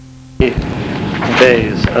Pei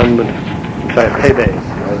Beis, right?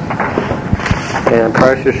 And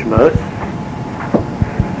Parsha Shemos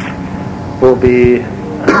will be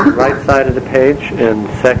on the right side of the page in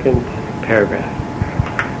second paragraph.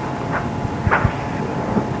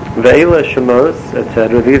 Ve'ila Shemos,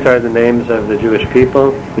 etc. These are the names of the Jewish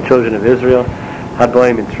people, the children of Israel,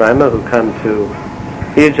 Haboim Mitzrayma, who come to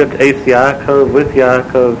Egypt, Eis Yaakov, with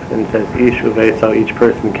Yaakov, and it says Ish Uvesau, each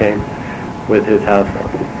person came with his household.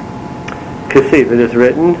 Kesiv, it is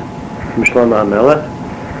written from Shlomo HaMelech,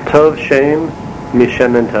 Tov Shem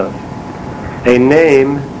Mishemen Tov. A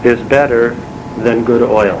name is better than good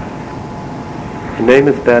oil. A name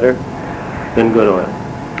is better than good oil.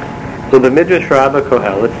 So the Midrash Rabbah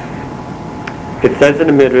Koheles, it says in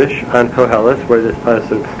the Midrash on Koheles, where this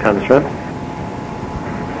pasuk comes from,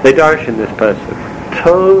 they darshan this pasuk.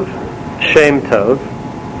 Tov Shem Tov,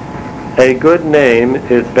 a good name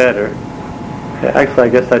is better. Actually, I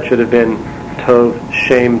guess that should have been Tov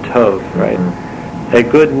Shem Tov, right? Mm-hmm. A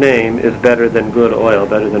good name is better than good oil,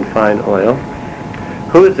 better than fine oil.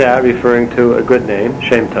 Who is that referring to a good name,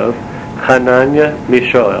 Shem Tov? Hananiah,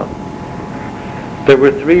 Mishael. There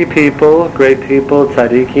were three people, great people,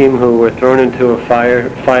 tzaddikim, who were thrown into a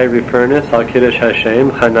fiery furnace, Al Kiddush Hashem,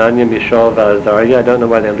 Hananiah, Mishael, Azariah. I don't know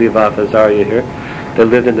why they leave off Azariah here. They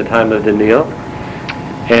lived in the time of Daniel.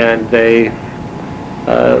 And they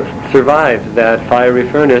survived that fiery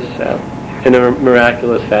furnace in a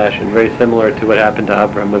miraculous fashion, very similar to what happened to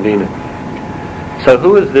Abraham Avinu. So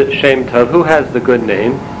who is the Shem Tov? Who has the good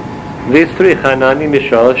name? These three, Hanani,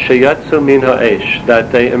 Mishael, Sheyatzu min ha'esh,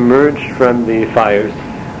 that they emerged from the fires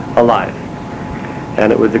alive.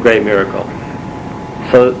 And it was a great miracle.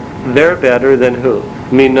 So they're better than who?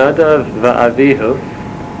 Minadav va'avihu,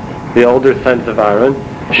 the older sons of Aaron,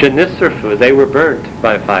 Shenisrfu, they were burnt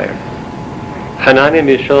by fire. Hanani and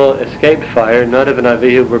Mishael escaped fire, Nadav and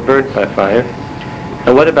Avihu were burnt by fire.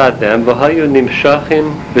 And what about them? V'hayu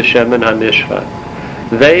nimshachim b'shemen hamishva.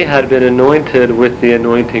 They had been anointed with the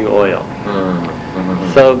anointing oil.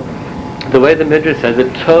 Mm-hmm. So, the way the Midrash says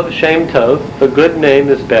it, Tov Shem Tov, a good name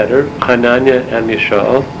is better, Hananiah and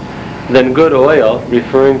Mishael, than good oil,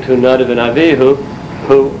 referring to Nadav and Avihu,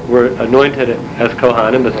 who were anointed as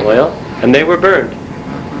Kohanim, as oil, and they were burned.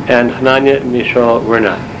 And Hananiah and Mishael were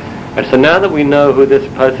not. And so now that we know who this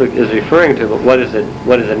pasuk is referring to, but what does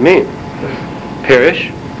it mean?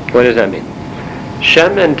 Pirish, what does that mean?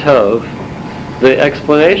 Shem and Tov, the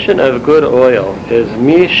explanation of good oil is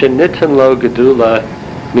Mi shenitan lo gedula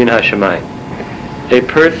min hashemayim. A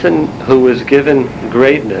person who was given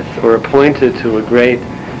greatness or appointed to a great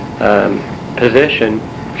position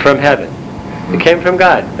from heaven. It came from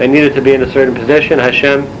God. They needed to be in a certain position.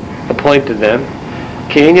 Hashem appointed them.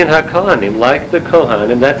 Kinyan HaKohanim, like the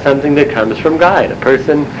Kohanim, that's something that comes from God. A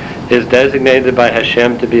person is designated by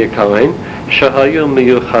Hashem to be a Kohen. Shahayu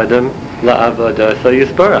miyuchadim la'avodah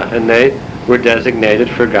yisborah, and they were designated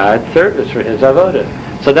for God's service, for His avodah.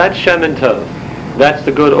 So that's Shem and Tov. That's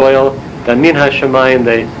the good oil that min hashemayim,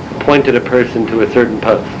 they appointed a person to a certain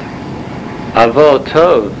post. Avo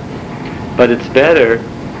Tov, but it's better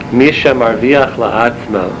Misha marviach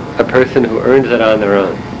la'atzmo, a person who earns it on their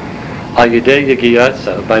own. Al yidei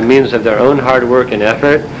yigiyatsa, by means of their own hard work and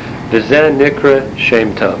effort, v'zeh nikra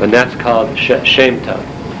Shem Tov, and that's called Shem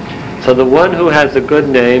Tov. So the one who has a good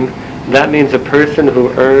name, that means a person who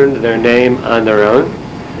earned their name on their own.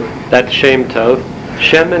 That's Shem Tov.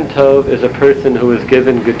 Shem and Tov is a person who is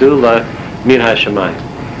given Gedula min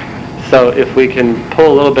hashemayim. So if we can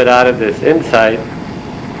pull a little bit out of this insight,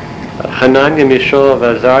 Hananiah, Mishael,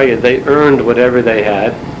 Azariah, they earned whatever they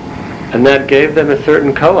had, and that gave them a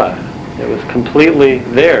certain koach. It was completely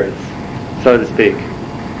theirs, so to speak.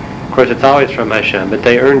 Of course, it's always from Hashem, but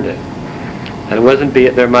they earned it. And it wasn't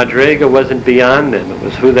their madrega wasn't beyond them. It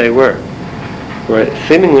was who they were. Where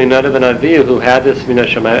seemingly Nadav and Avihu, who had this min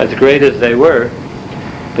hashemayim, as great as they were,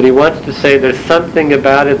 but he wants to say there's something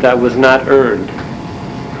about it that was not earned,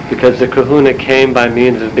 because the kahuna came by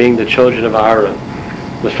means of being the children of Aaron.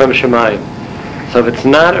 It was from Shemayim. So if it's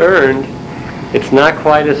not earned, it's not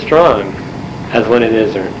quite as strong as when it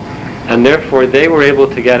is earned. And therefore they were able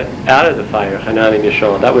to get out of the fire, Hanani and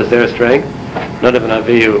Mishael. That was their strength. Nadav and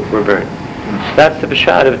Avihu were burned. That's the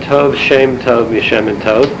Peshat of Tov, Shem, Tov, Mishem, and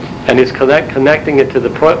Tov. And he's connecting it to the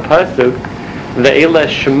pasuk, Ve'ila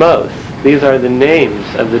Shemos. These are the names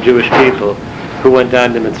of the Jewish people who went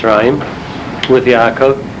down to Mitzrayim with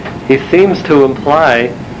Yaakov. He seems to imply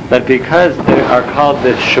that because they are called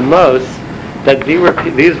the Shemos, that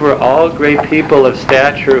these were all great people of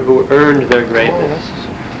stature who earned their greatness.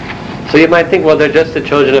 So you might think, well, they're just the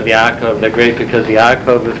children of Yaakov. They're great because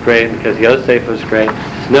Yaakov was great, because Yosef was great.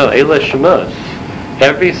 No, Eila Shemos.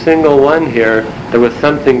 every single one here, there was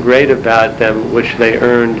something great about them which they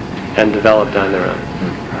earned and developed on their own.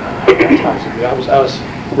 I was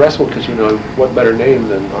wrestling because, what better name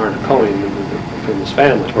than Aaron Cohen from his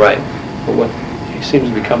family? Right. But what he seems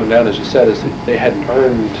to be coming down, as you said, is that they hadn't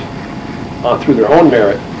earned through their own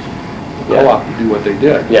merit the co-op to do what they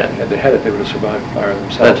did. Yeah. Had they had it, they would have survived by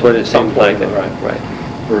themselves. That's what it seems like. Right.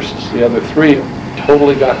 Versus the other three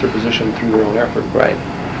totally got their position through their own effort. Right.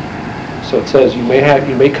 So it says you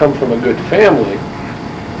may come from a good family,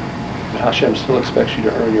 but Hashem still expects you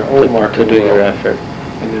to earn your own mark to do your effort.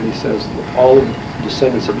 And then he says all of the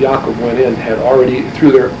descendants of Yaakov went in, had already,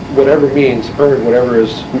 through their whatever means, earned whatever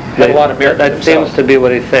had a lot of merit. That seems to be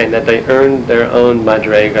what he's saying, that they earned their own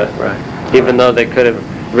madrega. Right. Even though they could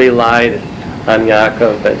have relied on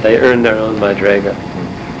Yaakov, but they earned their own madrega.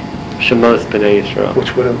 Shemos b'nei Yisrael.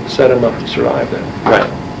 Which would have set him up to survive then. Right.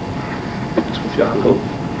 Because with Yaakov,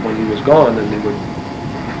 when he was gone, then they would...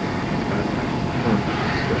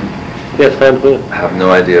 Yes, Van Blue. I have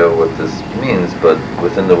no idea what this means, but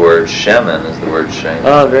within the word shemen is the word shame.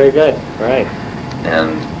 Oh, very good. Right.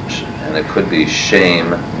 And it could be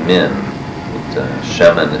shame min.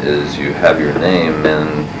 Shemen is you have your name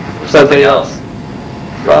in something else.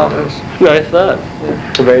 Nice thought.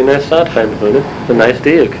 It's a very nice thought, Van Blue. It's a nice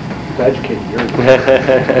diuk. Educated.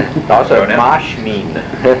 Also, mashmin.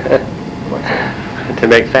 To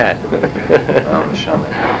make fat.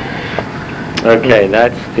 Shemen. Okay,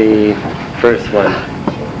 that's the first one.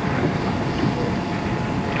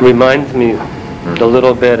 Reminds me a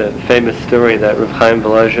little bit of a famous story that Rav Chaim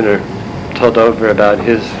Volozhiner told over about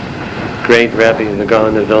his great Rebbe, the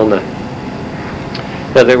Gaon of Vilna.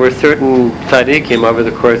 Now, there were certain tzaddikim over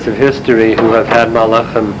the course of history who have had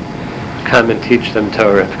malachim come and teach them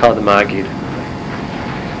Torah. It's called the Magid.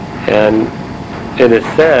 And it is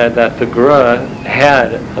said that the Gra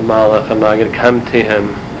had a malach, a Magid, come to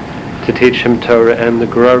him to teach him Torah, and the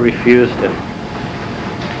Gra refused him.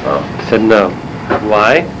 He said no.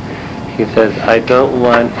 Why? He says, I don't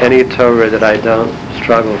want any Torah that I don't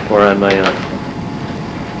struggle for on my own.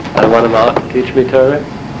 I want a malach to teach me Torah.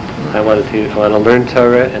 I want to learn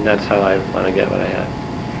Torah, and that's how I want to get what I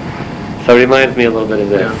have. So it reminds me a little bit of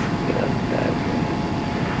this.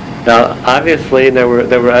 Now, obviously, there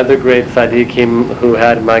were other great tzaddikim who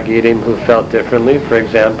had magidim who felt differently. For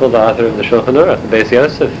example, the author of the Shulchan Aruch, the Beis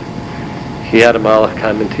Yosef, he had a malach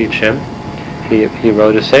come and teach him. He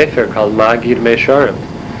wrote a sefer called Magid Mesharim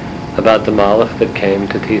about the malach that came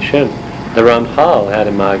to teach him. The Ramchal had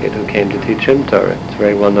a magid who came to teach him Torah. It's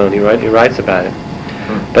very well known. He writes about it.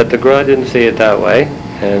 But the Gra didn't see it that way,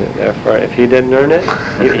 and therefore, if he didn't earn it,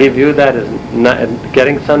 he viewed that as not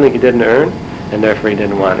getting something he didn't earn, and therefore he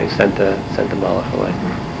didn't want it. He sent the malach away.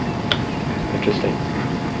 Interesting.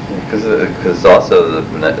 Because also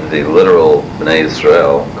the literal Bnei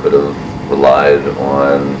Yisrael could have relied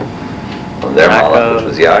on their malach, which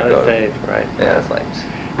was Yaakov. Right. Yeah, it's like.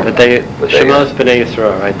 But Shemos b'nei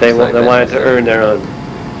Yisrael, right? They wanted to earn their own.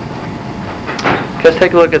 Let's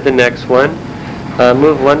take a look at the next one.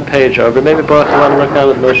 Move one page over. Maybe both want to look down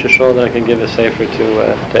with Moshe Shol, then I can give a sefer to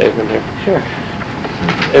Abram here. Sure.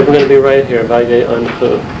 We're going to be right here. Vayei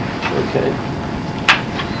Anchu. Okay.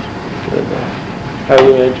 Good. How are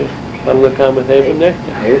you, Andrew? Want to look on with Abram there?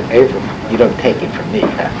 Abram, you don't take it from me.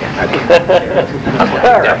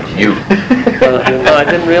 You. Oh, I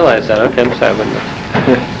didn't realize that. Okay, I'm sorry.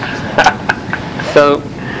 So,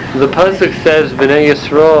 the pasuk says, Bnei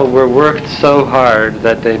Yisrael were worked so hard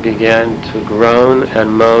that they began to groan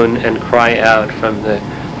and moan and cry out from the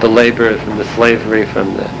labor, from the slavery,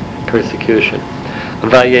 from the persecution.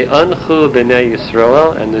 Vayei Anchu Bnei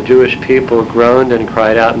Yisrael, and the Jewish people groaned and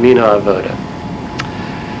cried out, Mina Avoda.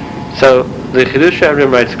 So, the Chidush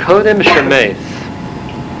HaArim writes, Kodem Shemes,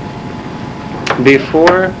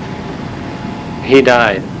 before he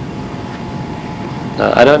died.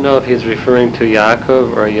 I don't know if he's referring to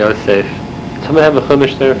Yaakov or Yosef. Someone have a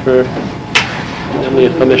chumash there for... Give me a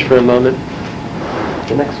chumash for a moment.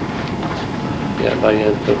 The next one. Yeah, by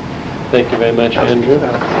Andrew. Thank you very much, Andrew.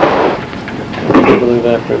 We'll believe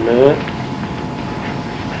that for a minute.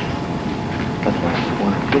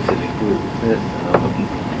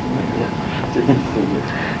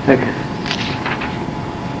 Okay.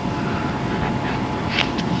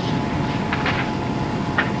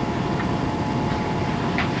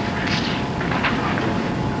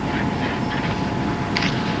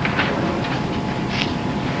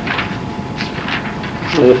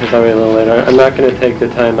 This is already a little later. I'm not going to take the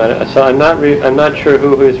time on it. So I'm not sure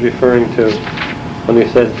who he's referring to when he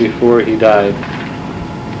says before he died.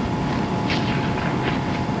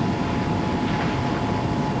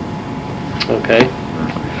 Okay.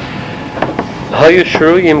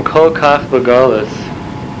 Hayushruyim kol kach b'galus.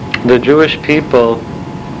 The Jewish people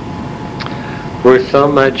were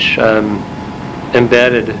so much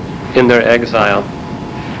embedded in their exile.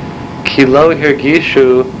 Ki lo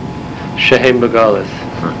hirgishu shehem b'galus.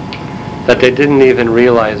 That they didn't even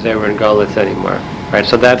realize they were in galus anymore. Right?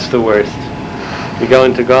 So that's the worst. You go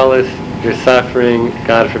into galus, you're suffering,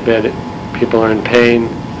 God forbid, people are in pain,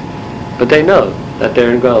 but they know that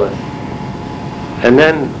they're in galus. And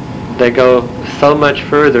then they go so much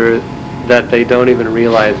further that they don't even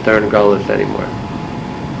realize they're in galus anymore.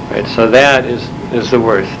 Right? So that is the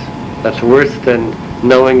worst. That's worse than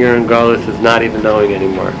knowing you're in galus is not even knowing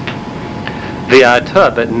anymore.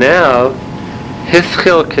 V'ata, but now,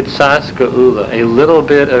 hischil kitzas geula, a little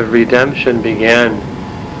bit of redemption began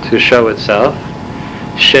to show itself.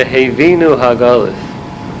 Shehevinu hagalus,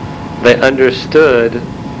 they understood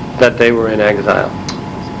that they were in exile.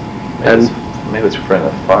 Maybe it's referring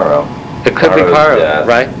to Pharaoh. It could be Pharaoh, death,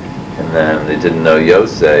 right? And then they didn't know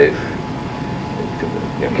Yosef.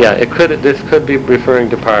 Yeah, it could. This could be referring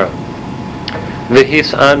to Pharaoh.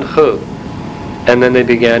 V'his anchu, and then they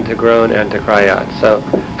began to groan and to cry out. So,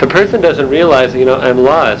 if a person doesn't realize, I'm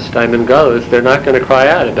lost, I'm in galus, they're not going to cry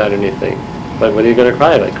out about anything. But what are you going to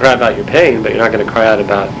cry about? Cry about your pain, but you're not going to cry out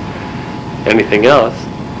about anything else.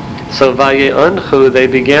 So vaye'anchu, they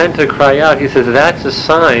began to cry out. He says that's a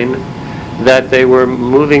sign that they were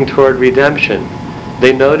moving toward redemption.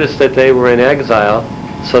 They noticed that they were in exile,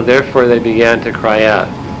 so therefore they began to cry out.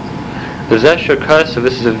 The Zeshur,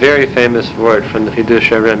 this is a very famous word from the Chidush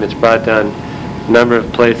HaRim. It's brought down a number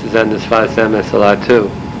of places and the Sfas Emes a lot too.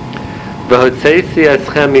 V'hotzeisi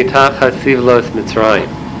eschem mitachas sivlos Mitzrayim.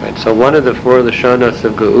 Right, so one of the four Lashonos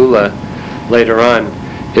of Geula later on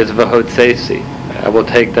is V'hotzeisi. I will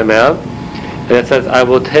take them out. And it says, I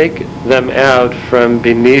will take them out from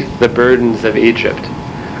beneath the burdens of Egypt.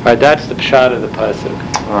 Right, that's the pshat of the pasuk.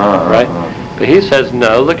 Right? But he says,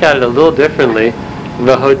 no, look at it a little differently.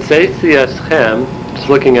 V'hotzeisi eschem, just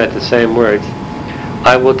looking at the same words,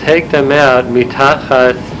 I will take them out,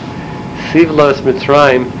 mitachas sivlos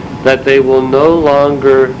Mitzrayim, that they will no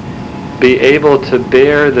longer be able to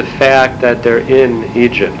bear the fact that they're in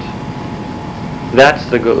Egypt. That's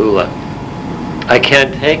the Geula. I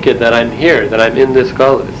can't take it that I'm here, that I'm in this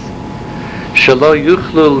galus. Shelo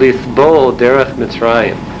yuchlu lisbol derech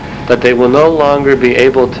Mitzrayim, that they will no longer be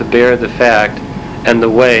able to bear the fact and the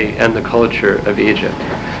way and the culture of Egypt.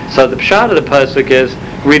 So the pshat of the pasuk is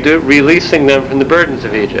releasing them from the burdens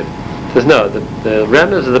of Egypt. It says no, the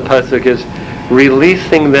remez of the pasuk is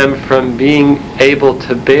releasing them from being able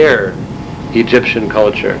to bear Egyptian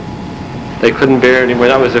culture. They couldn't bear it anymore.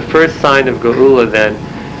 That was the first sign of Geula then.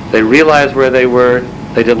 They realized where they were.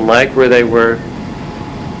 They didn't like where they were.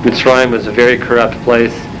 Mitzrayim was a very corrupt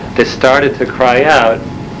place. They started to cry out.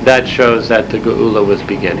 That shows that the Geula was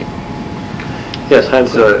beginning. Yes,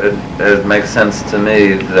 Hans. So it makes sense to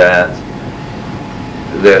me that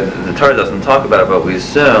the Torah doesn't talk about it, but we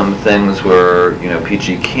assume things were,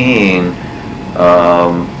 peachy keen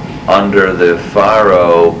under the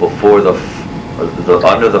Pharaoh before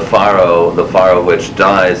under the Pharaoh which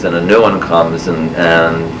dies, and a new one comes and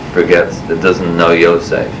forgets, it doesn't know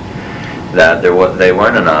Yosef. That they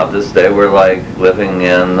weren't an Abdus, they were like living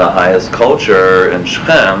in the highest culture in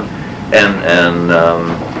Shechem and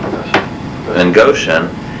Goshen.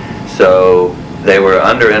 So they were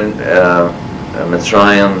under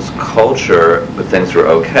Mitzrayim's culture, but things were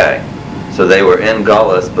okay. So they were in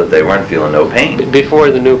Galus, but they weren't feeling no pain. Before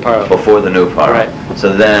the new Pharaoh. Before the new Pharaoh. Right.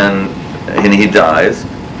 So then he dies,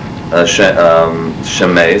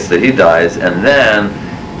 Shemes, that he dies, and then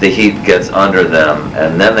the heat gets under them,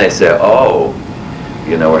 and then they say,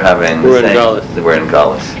 we're in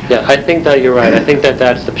Galus. Yeah, I think that you're right. I think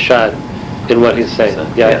that's the pshat in what he's saying.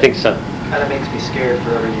 Yeah, I think so. Kind of makes me scared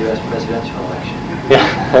for every U.S. presidential election.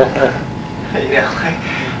 Yeah.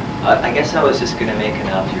 I guess I was just going to make an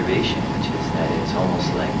observation, which is that it's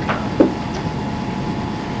almost like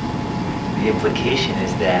the implication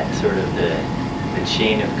is that sort of the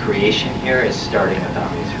chain of creation here is starting with Am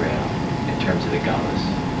Yisrael in terms of the Galus.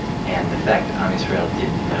 And the fact that Am Yisrael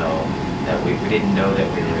didn't know that we didn't know that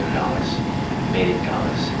we were in Galus, made it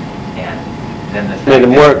Galus. And then the fact made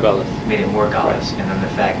it more Galus. Made it more Galus. And then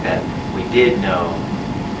the fact that we did know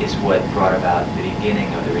is what brought about the beginning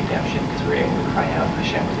of the redemption, because we were able to cry out and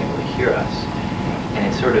Hashem was able to hear us. And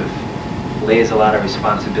it sort of lays a lot of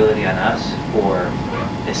responsibility on us for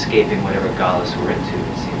escaping whatever galus we're into,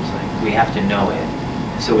 it seems like. We have to know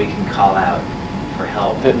it so we can call out for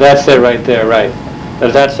help. That's it right there, right.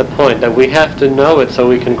 That's the point, that we have to know it so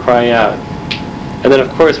we can cry out. And then of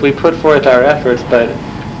course we put forth our efforts, but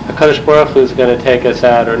HaKadosh Baruch Hu is going to take us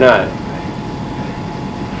out or not.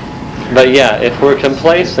 But yeah, if we're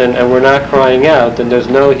complacent and we're not crying out, then there's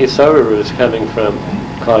no Hisorurus coming from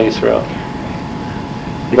Klal Yisrael.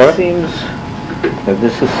 It seems that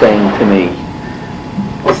this is saying to me,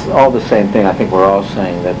 it's all the same thing. I think we're all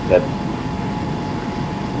saying that the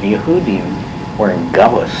Yehudim were in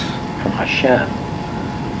Galus from Hashem.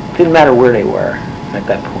 It didn't matter where they were at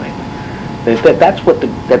that point. That's what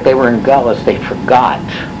that they were in Galus. They forgot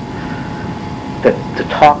that to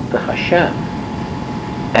talk to Hashem.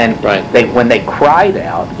 And when they cried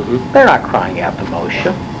out, they're not crying out to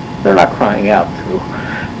Moshe. They're not crying out to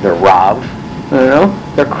the Rav.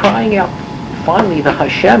 They're crying out finally to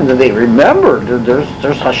Hashem. And they remember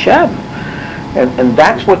there's Hashem, and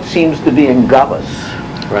that's what seems to be in Galus.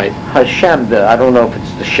 Right. Hashem. I don't know if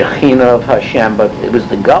it's the Shekhinah of Hashem, but it was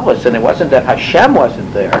the Galus, and it wasn't that Hashem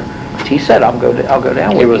wasn't there. He said, "I'll go down with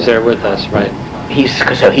you." He was there with us, right?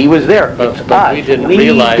 So he was there. But we didn't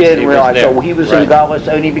realize he was there. So he was in Galus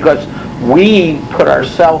only because we put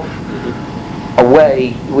ourselves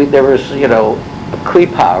away. There was, a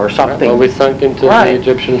klipa or something. Well, we sunk into the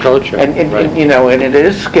Egyptian culture. And and it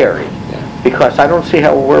is scary because I don't see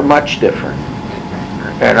how we're much different.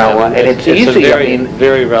 And it's easy. It's a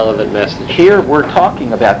very relevant message. Here we're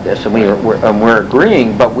talking about this, and we're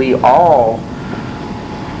agreeing, but we all,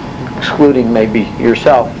 excluding maybe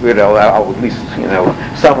yourself, at least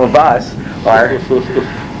some of us are.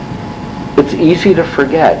 It's easy to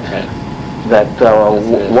forget that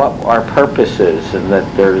what our purpose is, and that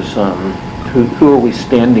there's who are we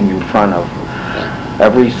standing in front of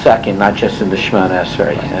every second, not just in the Shemona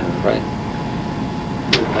Esrei. Right.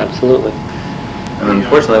 Absolutely. And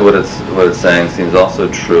unfortunately, what it's saying seems also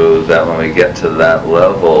true that when we get to that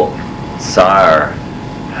level, Tsar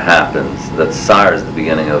happens. That Tsar is the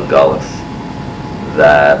beginning of Galus.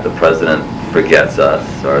 That the president forgets us,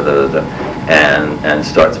 or and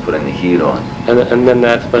starts putting the heat on. And then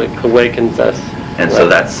that's what awakens us. And so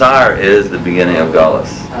that Tsar is the beginning of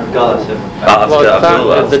Galus. Galus.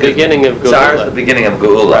 Tsar is the beginning of Geula. Tsar is the beginning of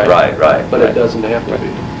Geula, right. But it doesn't have to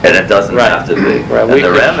be. And it doesn't have to be. Right. And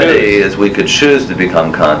the remedy is we could choose to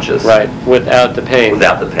become conscious. Right, without the pain.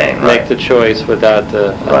 Without the pain, Make the choice without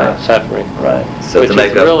the suffering. Right. So which to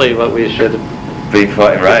make is really what we should be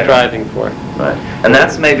striving for. Right. And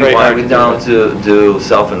that's maybe why we don't do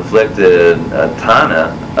self-inflicted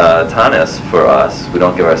tanis for us. We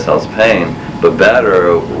don't give ourselves pain, but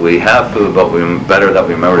better we have food, but better that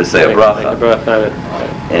we remember to say a bracha.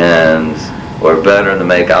 Or better to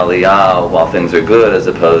make aliyah while things are good, as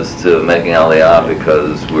opposed to making aliyah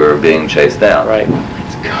because we're being chased out. Right.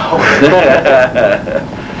 Let's go.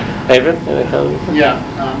 David, any comments? Yeah,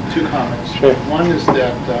 two comments. Sure. One is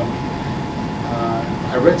that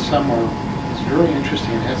I read somewhere, it's very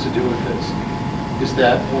interesting, it has to do with this, is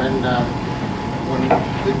that when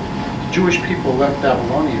the Jewish people left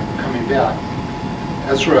Babylonia coming back,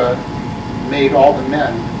 Ezra made all the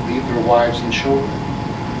men leave their wives and children.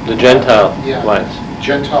 The Gentile wives.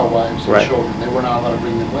 Gentile wives and children. They were not allowed to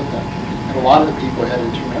bring them with them. And a lot of the people had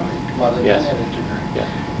intermarried. A lot of the men had intermarried. Yeah.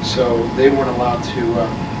 So they weren't allowed to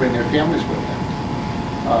bring their families with them.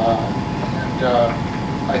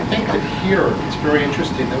 I think that here it's very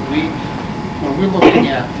interesting that when we're looking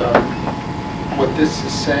at what this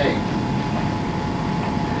is saying,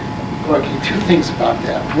 okay, two things about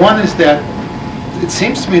that. One is that it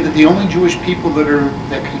seems to me that the only Jewish people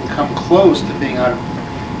that can come close to being out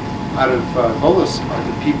of Golos are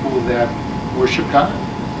the people that worship God.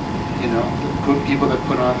 The good people that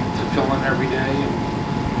put on tefillin every day,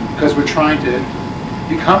 and because we're trying to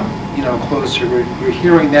become, closer. We're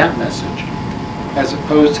hearing that message, as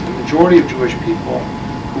opposed to the majority of Jewish people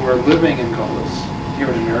who are living in Golos here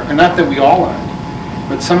in America. Not that we all aren't,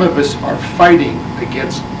 but some of us are fighting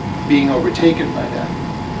against being overtaken by that.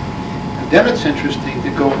 And then it's interesting to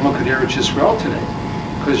go and look at Eretz Yisrael today,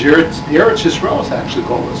 because Eretz Yisrael is actually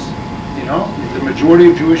Golos. The majority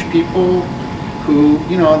of Jewish people who,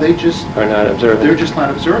 they just are not observant. They're just not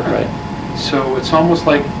observant. Right. So it's almost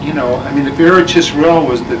like, if Eretz Yisrael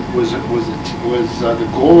was the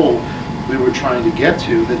goal we were trying to get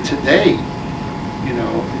to, that today,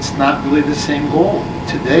 it's not really the same goal.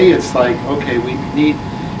 Today it's like, okay,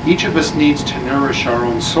 each of us needs to nourish our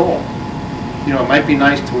own soul. It might be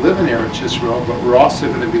nice to live in Eretz Yisrael, but we're also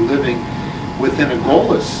going to be living within a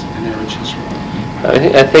Golos in Eretz Yisrael.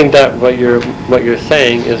 I think that what you're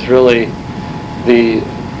saying is really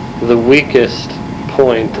the weakest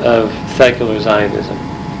point of secular Zionism.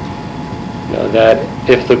 That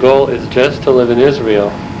if the goal is just to live in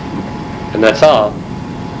Israel, and that's all,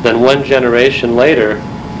 then one generation later,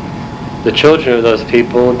 the children of those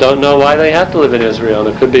people don't know why they have to live in Israel.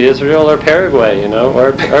 And it could be Israel or Paraguay,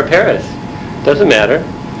 or Paris. Doesn't matter.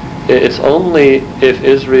 It's only if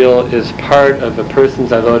Israel is part of a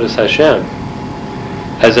person's avodas Hashem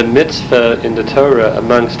as a mitzvah in the Torah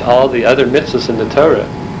amongst all the other mitzvahs in the Torah,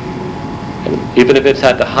 and even if it's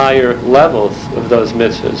at the higher levels of those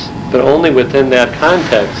mitzvahs, but only within that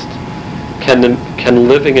context can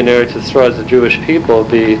living in Eretz Yisrael as a Jewish people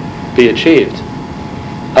be achieved.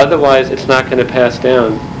 Otherwise, it's not going to pass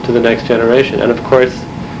down to the next generation. And of course,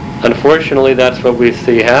 unfortunately, that's what we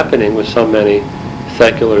see happening with so many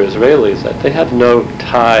secular Israelis, that they have no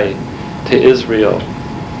tie to Israel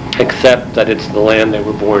except that it's the land they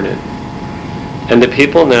were born in. And the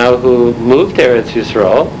people now who moved to Eretz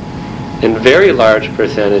Yisrael, in very large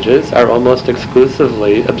percentages, are almost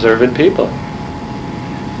exclusively observant people.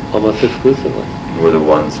 Almost exclusively. We're the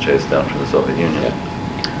ones chased down from the Soviet Union.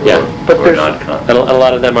 Yeah. But Or there's, not And a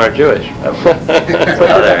lot of them are Jewish. but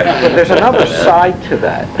there's another side to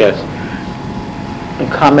that. Yes. And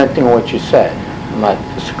commenting on what you said, I'm not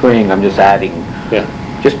disagreeing, I'm just adding. Yeah.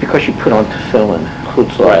 Just because you put on tefillin,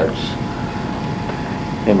 chutz la'aretz,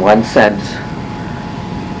 in one sense,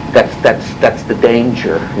 that's the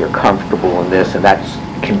danger. You're comfortable in this, and that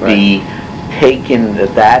can be taken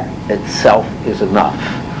that itself is enough.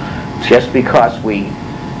 Just because we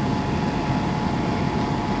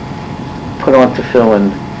put on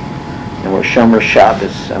tefillin and we're Shomer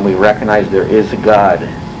Shabbos and we recognize there is a God.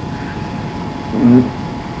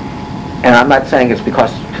 And I'm not saying it's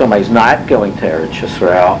because somebody's not going to Eretz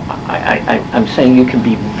Yisrael. I'm saying you can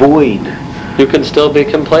be void. You can still be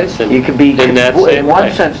complacent. You can be in that void. same In one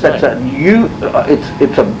way. sense, that's Right.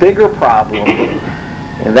 it's a bigger problem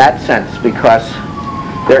in that sense, because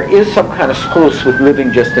there is some kind of schus with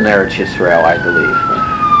living just in Eretz Yisrael, I believe.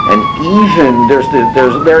 And even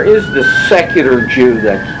there is this secular Jew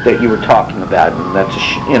that you were talking about, and that's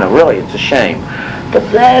really it's a shame. But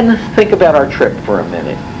then think about our trip for a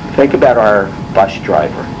minute. Think about our bus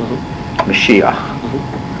driver, Mashiach.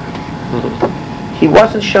 He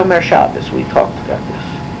wasn't Shomer Shabbos. We talked about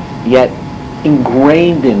this. Yet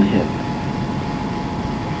ingrained in him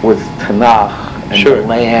was Tanakh and the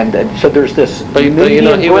land, and so there's this. But he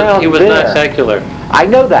was not secular. I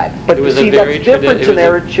know that, but He was you see, a very that's different in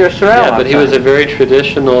Eretz Yisrael. Yeah, but he was a very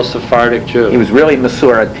traditional Sephardic Jew. He was really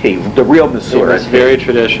Masorati, the real Masorati. He was very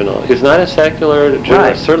traditional. He's not a secular Jew,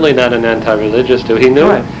 Right. certainly not an anti-religious Jew. He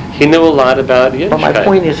knew a lot about Yiddishkeit. But my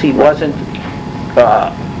point is, he wasn't.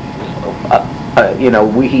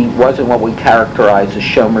 He wasn't what we characterize as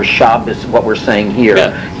Shomer Shabbos, what we're saying here.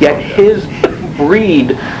 Yeah. Yet his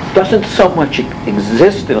breed doesn't so much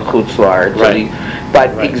exist in Chutz La'aretz,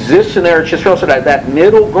 but exists in Eretz Yisrael. So that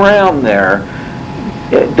middle ground there,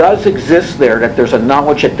 it does exist there. That there's a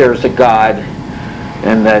knowledge that there's a God,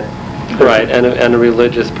 and that and a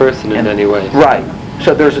religious person in many ways. Right.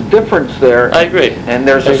 So there's a difference there. I agree. And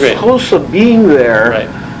there's a schus of being there. Right.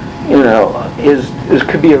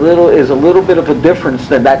 Could be a little bit of a difference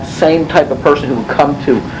than that same type of person who would come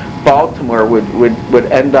to Baltimore would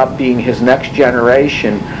end up being his next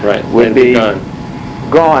generation. Right. Would be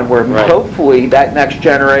gone. Where hopefully that next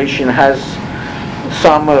generation has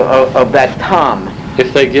some of that Tom.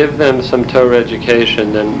 If they give them some Torah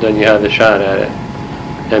education, then you have a shot at it.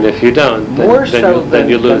 And if you don't, then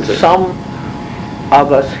you lose it. Some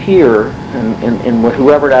of us here, and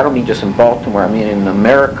whoever, I don't mean just in Baltimore, I mean in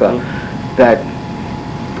America, that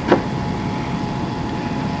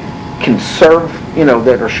can serve,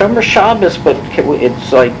 that are Shomer Shabbos, but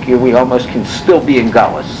it's like we almost can still be in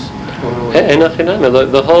Galus. And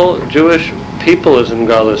the whole Jewish people is in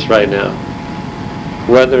Galus right now.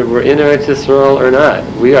 Whether we're in Eretz Yisrael or not,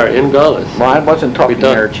 we are in Galus. Well, I wasn't talking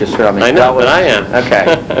Eretz Yisrael. I know, but I am. Okay.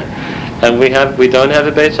 And we don't have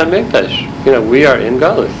a Beis HaMikdash. We are in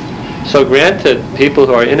Galus. So granted, people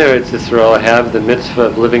who are in Eretz Yisrael have the mitzvah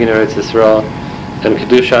of living in Eretz Yisrael and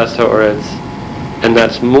Kedushas HaOretz, and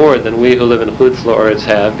that's more than we who live in Chutz La'aretz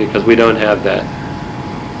have, because we don't have that.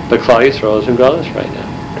 But Klal Yisrael is in Galus right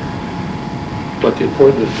now. But the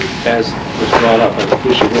important is, as was brought up on the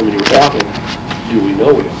issue when you were talking, do we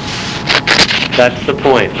know Him? That's the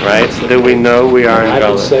point, right? Do we know we are in I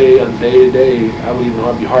Galus? would say on day to day, I would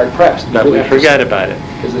even be hard pressed. That we forget about it.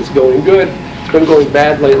 Because it's going good. It's been going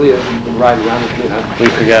bad lately as we've been riding around with it. We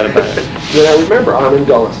forget about it. Then I remember I'm in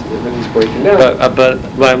Galus, and then he's breaking down. But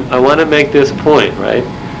I want to make this point, right?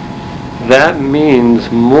 That means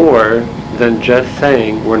more than just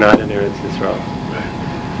saying we're not in Eretz Yisrael.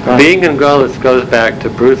 Right. Being in Galus goes back to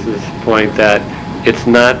Bruce's point that it's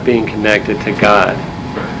not being connected to God.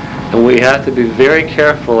 And we have to be very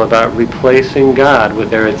careful about replacing God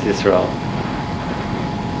with Eretz Yisrael.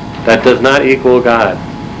 That does not equal God.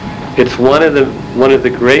 It's one of the one of the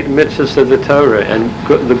great mitzvahs of the Torah, and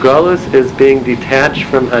the Golus is being detached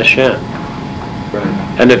from Hashem. Right.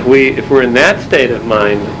 And if we're in that state of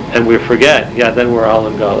mind and we forget, then we're all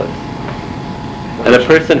in Golus. And a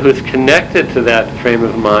person who's connected to that frame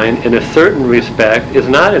of mind in a certain respect is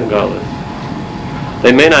not in Golus.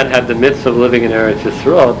 They may not have the mitzvah of living in Eretz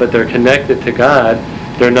Yisrael, but they're connected to God.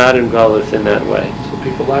 They're not in Golus in that way. So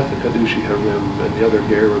people like the Kadushi Harim and the other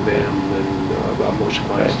Ger Rabam and Moshe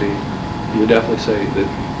Feinstein, you would definitely say that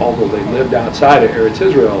although they lived outside of Eretz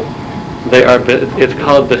Israel, They are. It's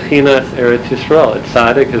called Bechinas Eretz Yisrael.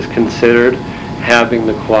 Tzaddik is considered having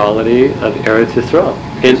the quality of Eretz Yisrael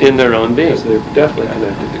in their own being. because they're definitely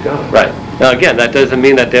connected to God. Right. Now again, that doesn't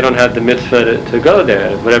mean that they don't have the mitzvah to go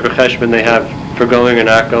there. Whatever cheshbon they have for going or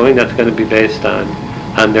not going, that's going to be based on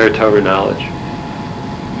their Torah knowledge.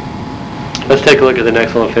 Let's take a look at the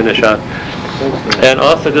next one and finish up. And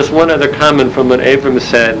also just one other comment from what Abram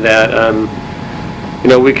said, that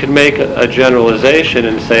we could make a generalization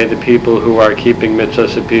and say the people who are keeping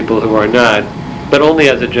mitzvahs and people who are not, but only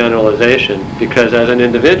as a generalization, because as an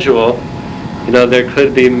individual, there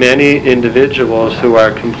could be many individuals who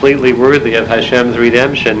are completely worthy of Hashem's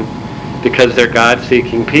redemption because they're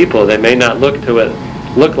God-seeking people. They may not look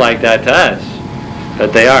like that to us,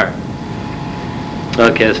 but they are.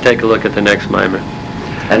 Okay, let's take a look at the next mimer.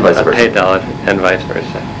 And vice versa. Pei Dalet, and vice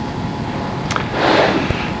versa.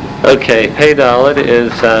 Okay, Pei Dalet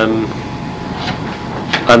is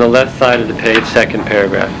on the left side of the page, second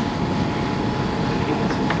paragraph.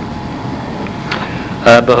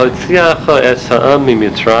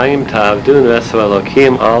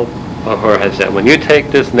 When you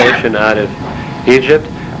take this nation out of Egypt,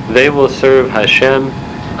 they will serve Hashem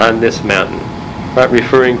on this mountain. Right,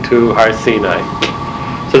 referring to Har Sinai.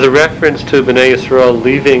 So the reference to Bnei Yisrael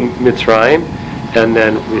leaving Mitzrayim and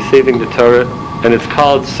then receiving the Torah, and it's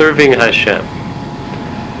called serving Hashem.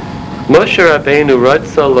 Moshe Rabbeinu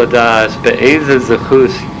ratza lodas be'ezeh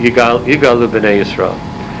zechus yigalu Bnei Yisrael.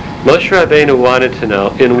 Moshe Rabbeinu wanted to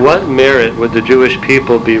know in what merit would the Jewish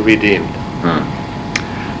people be redeemed.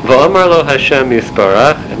 V'omar lo Hashem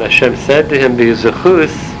yisbarach, and Hashem said to him,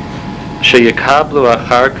 "B'zechus sheyikablu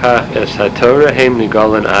achar kach es haTorah hem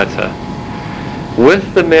nigolan ata."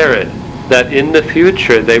 With the merit that in the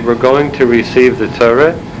future they were going to receive the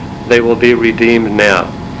Torah, they will be redeemed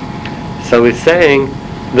now. So he's saying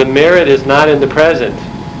the merit is not in the present.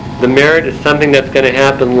 The merit is something that's going to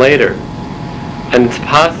happen later. And it's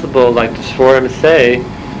possible, like the Sforim say,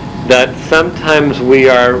 that sometimes we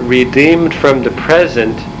are redeemed from the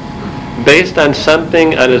present based on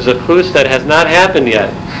something, on a zechus that has not happened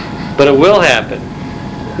yet, but it will happen.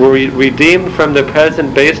 We're redeemed from the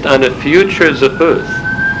present based on a future zechus,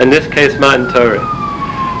 in this case Matan Torah.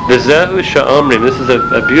 V'zehu sha'omrim, this is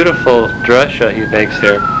a beautiful drasha he makes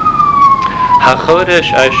here.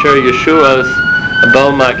 HaChodesh asher Yeshuas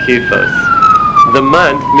bo makifos. The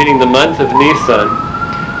month, meaning the month of Nisan,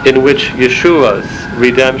 in which Yeshua's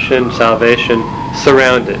redemption, salvation,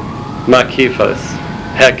 surrounded. Makifos.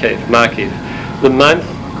 Hekef, Makif. The month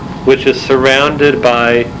which is surrounded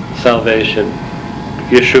by salvation.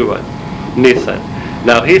 Yeshua. Nisan.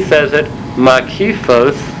 Now he says it,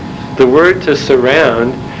 Makifos, the word to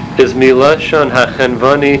surround, is Milashon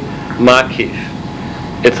HaChenvoni Makif.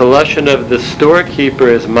 It's a lashon of the storekeeper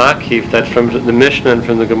is Makif, that's from the Mishnah and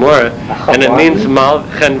from the Gemara, and it means Mal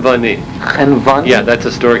Chenvani. Chenvani? Yeah, that's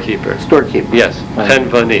a storekeeper. Storekeeper. Yes,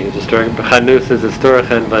 Chenvani is a storekeeper. Chanus is a store,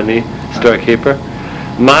 Chenvani, storekeeper.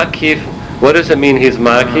 Makif, what does it mean he's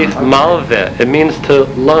Makif? Malveh, it means to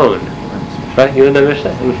loan. Right, you know the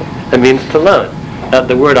Mishnah? It means to loan.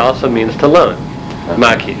 The word also means to loan.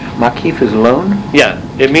 Makif. Makif is loan? Yeah,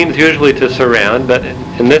 it means usually to surround, but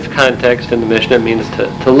in this context in the Mishnah it means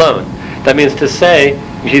to loan. That means to say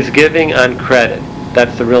he's giving on credit.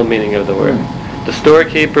 That's the real meaning of the word. The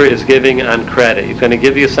storekeeper is giving on credit. He's going to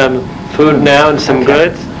give you some food now and some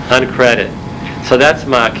goods on credit. So that's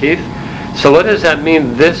Makif. So what does that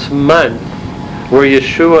mean this month where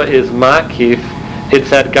Yeshua is Makif? It's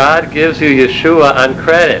that God gives you Yeshua on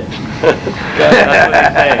credit. That's what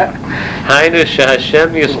he's saying. Hainu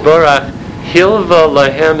sheHashem yisborach hilva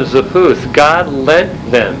lahem zechus. God lent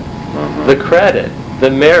them the credit, the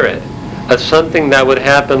merit of something that would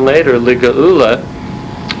happen later, ligaula,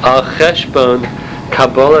 al cheshbon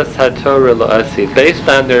kabbalas haTorah la'asi, based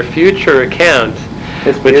on their future account,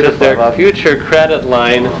 which is their future credit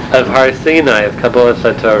line of Har Sinai, of Kabbalas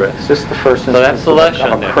HaTorah. Is this the first So that's the instance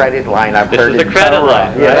lashon of a there. credit line I've This heard is in the credit Torah,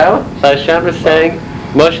 line, you right? know? So Hashem is saying,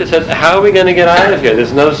 Moshe says, how are we going to get out of here?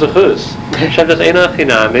 There's no zechus. Hashem says, Eino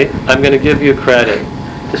chinami, I'm going to give you credit.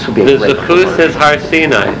 This would be The a great Zechus is Har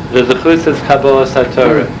Sinai. The Zechus is Kabbalah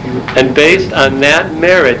Satorah. And based on that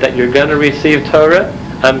merit that you're going to receive Torah,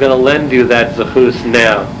 I'm going to lend you that Zechus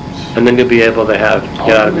now. And then you'll be able to get out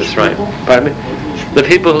of Mitzrayim. Pardon me? The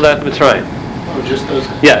people who left Mitzrayim. Oh, just those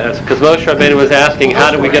guys? Yeah, that's because Moshe Rabbeinu was asking, how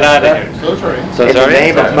do we get out of here? Those are in. So In the sorry?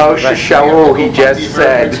 name of Moshe Right. Shaul, he just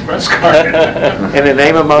said, Express card. in the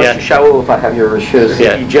name of Moshe Yeah. Shaul, if I have your rishus,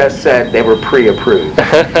 Yeah. he just said they were pre-approved.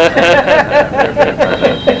 Very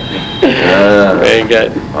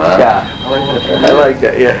good. Wow. Yeah, I like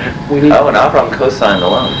that, yeah. We need, Oh, and Avram co-signed the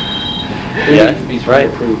loan. we Yeah, need to be right.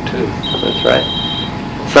 approved too. That's right.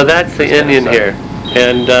 So that's the Indian here.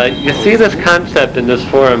 And you see this concept in this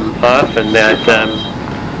forum often, that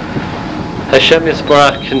Hashem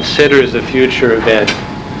Yisborach considers a future event.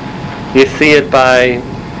 You see it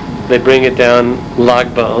they bring it down Lag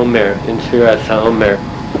BaOmer in Sfiras HaOmer.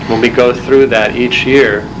 When we go through that each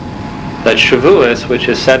year, that Shavuos, which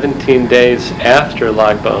is 17 days after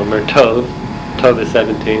Lag BaOmer, Tov is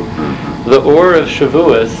 17, the Or of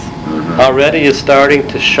Shavuos already is starting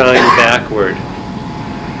to shine backward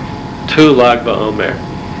to Lag BaOmer.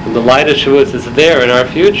 And the light of Shavuos is there in our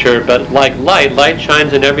future, but like light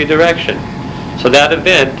shines in every direction. So that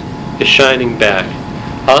event is shining back.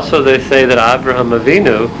 Also, they say that Abraham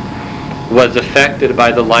Avinu was affected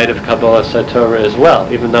by the light of Kabbalah Satorah as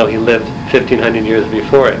well, even though he lived 1,500 years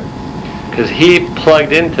before it. Because he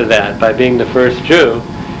plugged into that by being the first Jew,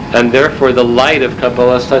 and therefore the light of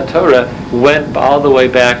Kabbalah Satorah went all the way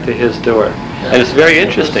back to his door. And it's very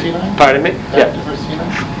interesting. Pardon me? Yeah.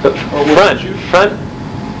 Front.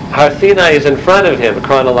 Har Sinai is in front of him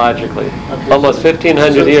chronologically, almost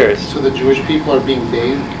 1,500 years. So the Jewish people are being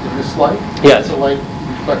bathed in this light? Yes. The light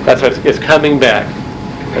reflected? That's right. It's coming back.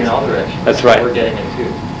 In all directions. That's right. We're getting it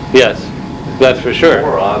too. Yes, that's for sure.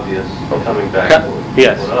 More obvious coming back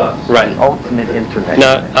Yes, for us. right. Ultimate internet.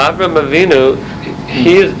 Now, Avram Avinu,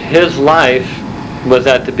 his life was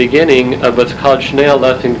at the beginning of what's called Shnei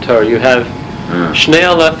Alefim Torah. You have Shnei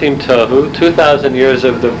Alefim Tohu, 2,000 years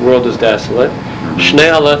of the world is desolate.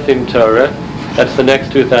 Shnei Alefim Torah, that's the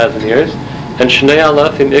next 2,000 years. And Shnei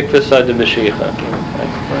Alefim Ikvasa de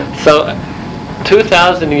Mashiach. So,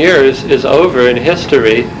 2,000 years is over in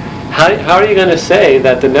history. How are you going to say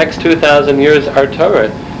that the next 2,000 years are Torah?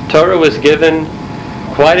 Torah was given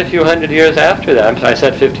quite a few hundred years after that. I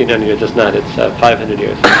said 1,500 years, it's not, it's 500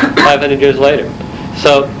 years. 500 years later.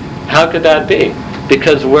 So, how could that be?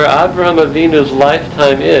 Because where Avraham Avinu's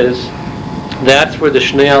lifetime is, that's where the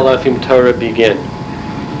Shnei Alefim Torah begin.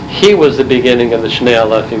 He was the beginning of the Shnei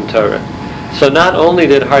Alefim Torah. So not only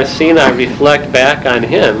did Har Sinai reflect back on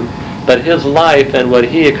him, but his life and what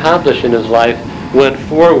he accomplished in his life went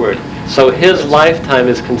forward. So his lifetime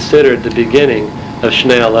is considered the beginning of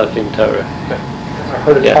Shnei Alefim Torah. I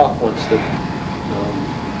heard a talk once that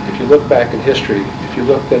if you look back in history, if you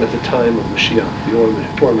look then at the time of Mashiach, the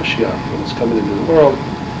Or Mashiach, when it's coming into the world,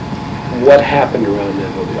 what happened around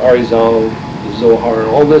then? Well, the Arizal, the Zohar, and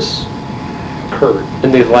all this occurred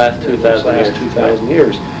In these last 2,000 years. 2,000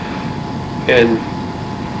 years. And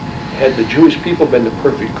had the Jewish people been the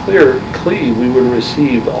perfect Kli, we would have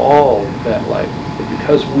received all that light. But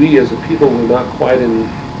because we as a people were not quite in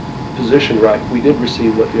position right, we did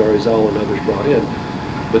receive what the Arizal and others brought in.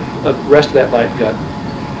 But the rest of that light got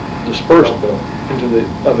dispersed into the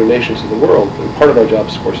other nations of the world. And part of our job,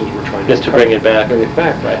 of course, is we're trying Just to bring it back. Bring it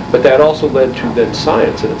back. Right. But that also led to then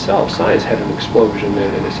science in itself. Science had an explosion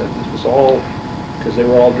then, and they said this was all because they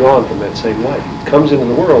were all drawn from that same light. It comes into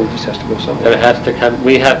the world, it just has to go somewhere. It has to come.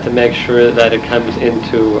 We have to make sure that it comes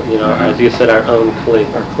into, as you said, our own Kli.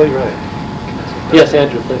 Our Kli, right. Yes,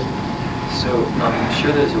 Andrew, please. So I'm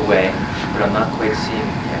sure there's a way, but I'm not quite seeing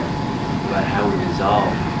yet about how we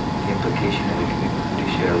resolve the implication that we can make with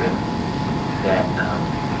Fiduciary Rim that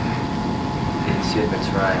in Siyat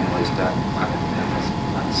Mitzrayim was done on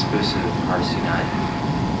the exclusive Har Sinai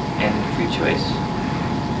and free choice.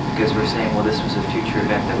 Because we're saying, well, this was a future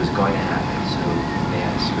event that was going to happen, so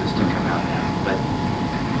it's supposed to come out now. But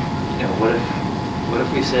what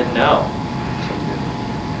if we said no?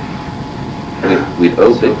 We'd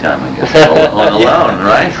owe big time, I guess, on a loan,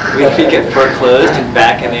 right? We get foreclosed and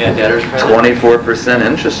back in the debtor's credit. 24%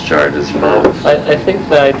 interest charges, folks. I think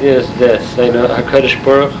the idea is this. HaKadosh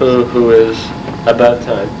Baruch Hu, who is above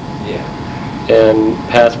time, and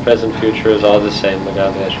past, present, future is all the same,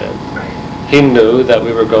 Magav Hashem. Right. He knew that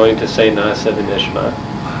we were going to say Na'aseh v'Nishma.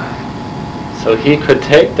 So he could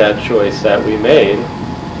take that choice that we made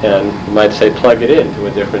and, you might say, plug it into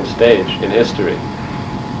a different stage in history.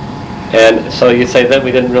 And so you say that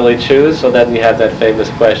we didn't really choose, so then you have that famous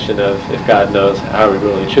question of if God knows, how are we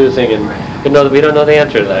really choosing? And we don't know the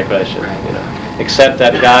answer to that question. except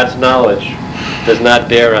that God's knowledge does not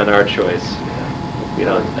bear on our choice. You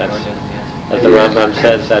know, that's, as the Rambam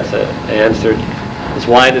says, that's an answer as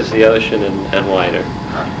wide as the ocean and wider.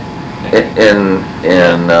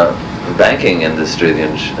 In the banking industry, in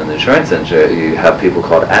the insurance industry, you have people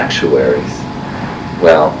called actuaries.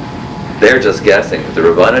 Well, they're just guessing. But the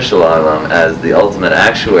Rabbanu Shalom, as the ultimate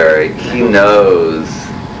actuary, he knows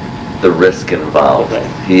the risk involved.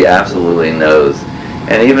 He absolutely knows.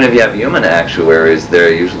 And even if you have human actuaries,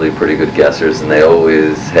 they're usually pretty good guessers, and they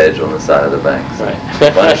always hedge on the side of the banks. Right.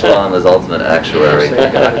 Rabbanu Shalom is ultimate actuary.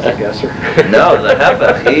 God is a guesser. No, the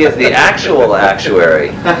Hefa. He is the actual actuary.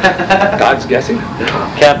 God's guessing?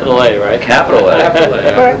 Capital A, right? Capital A.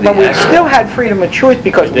 But we still had freedom of choice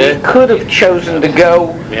because we could have chosen to go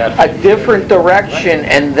a different direction,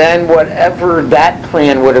 and then whatever that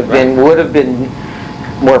plan would have been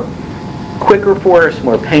more quicker for us,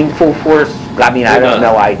 more painful for us. I mean, I have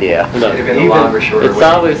no idea. No. Could have been a longer, shorter It's way.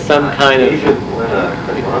 always some kind of... Even when a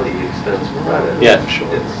commodity extends credit, Yeah.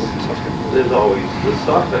 there's always the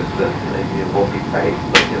suspect that maybe it won't be paid,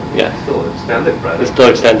 but Yeah. it's still extended credit. It still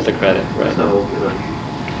extends the credit, right? So,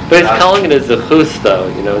 But he's calling it a zechus, though.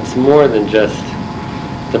 You know, it's more than just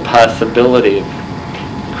the possibility of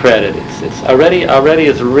credit. It's already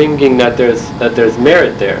is ringing that there's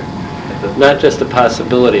merit there, not just the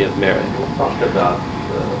possibility of merit. We'll talk about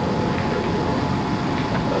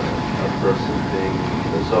a person being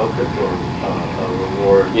exalted or a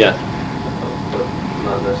reward, Yeah, but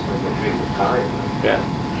not necessarily being the kind. yeah.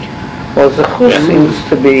 Well, zechus Yeah. seems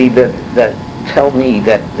to be that tell me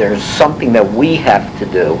that there's something that we have to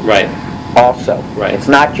do Right, also. Right. It's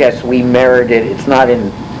not just we merit it. It's not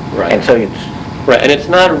in. right. And so it's. Right, and it's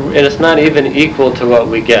not even equal to what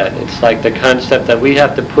we get. It's like the concept that we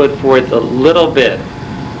have to put forth a little bit,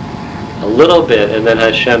 and then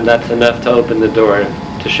Hashem, that's enough to open the door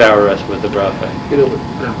to shower us with the bracha. You know,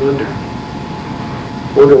 I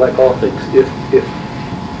wonder like all things, if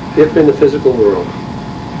in the physical world,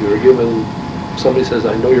 you're given, somebody says,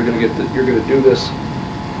 I know you're going to do this,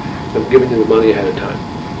 I'm giving you the money ahead of time,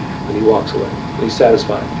 and he walks away, and he's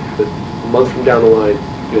satisfied that a month from down the line,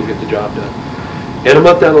 you'll get the job done. And a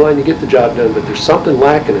month down the line, you get the job done, but there's something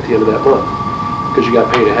lacking at the end of that month, because you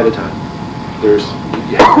got paid ahead of time. You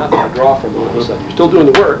have nothing to draw from all of a sudden. You're still doing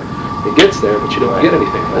the work, it gets there, but you don't get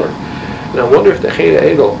anything for it. And I wonder if the Cheda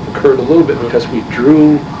Egel occurred a little bit because we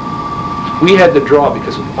had to draw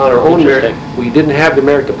because on our own merit, we didn't have the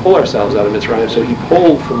merit to pull ourselves out of Mitzrayim, so he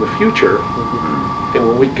pulled from the future. And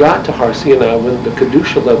when we got to Har Sinai, when the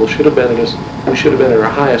Kedusha level should have been we should have been at our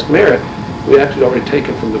highest merit, we actually already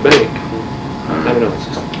taken from the bank. I don't know.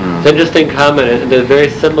 It's an interesting comment. There's a very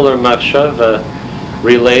similar machshava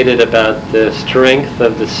related about the strength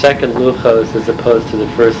of the second luchos as opposed to the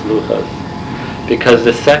first luchos. Because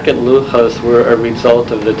the second luchos were a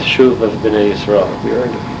result of the teshuva of Bnei Yisrael. We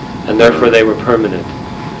earned it. And therefore they were permanent.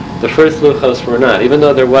 The first luchos were not, even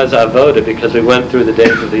though there was avoda because we went through the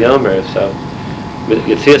days of the Omer. So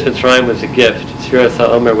Yetzias Mitzrayim was a gift. Sfiras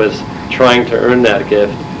HaOmer was trying to earn that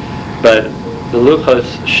gift. But the luchos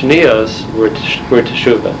shnios were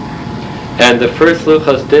teshuva. And the first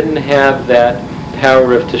luchos didn't have that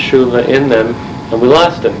power of teshuva in them, and we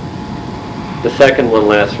lost them. The second one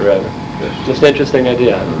lasts forever. Just an interesting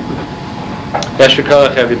idea. Yasher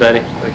koach, everybody.